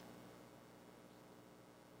everything.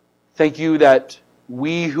 Thank you that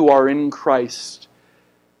we who are in Christ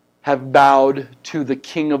have bowed to the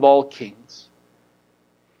King of all kings.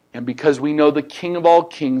 And because we know the King of all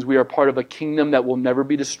kings, we are part of a kingdom that will never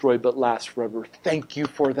be destroyed but last forever. Thank you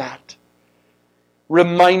for that.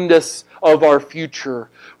 Remind us of our future.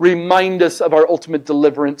 Remind us of our ultimate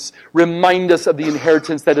deliverance. Remind us of the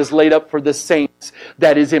inheritance that is laid up for the saints,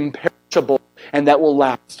 that is imperishable and that will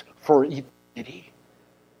last for eternity.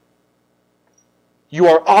 You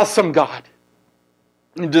are awesome, God,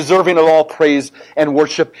 deserving of all praise and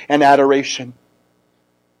worship and adoration.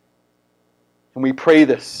 And we pray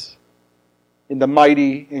this in the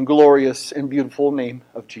mighty and glorious and beautiful name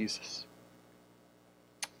of Jesus.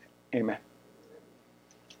 Amen.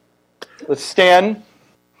 Let's stand.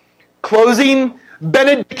 Closing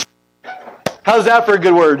benediction. How's that for a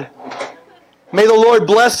good word? May the Lord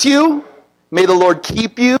bless you. May the Lord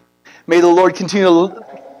keep you. May the Lord continue to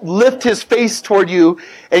lift His face toward you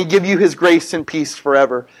and give you His grace and peace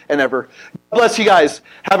forever and ever. God bless you guys.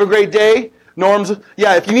 Have a great day.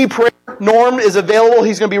 If you need prayer, Norm is available.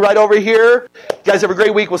 He's going to be right over here. You guys have a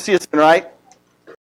great week. We'll see you soon, all right?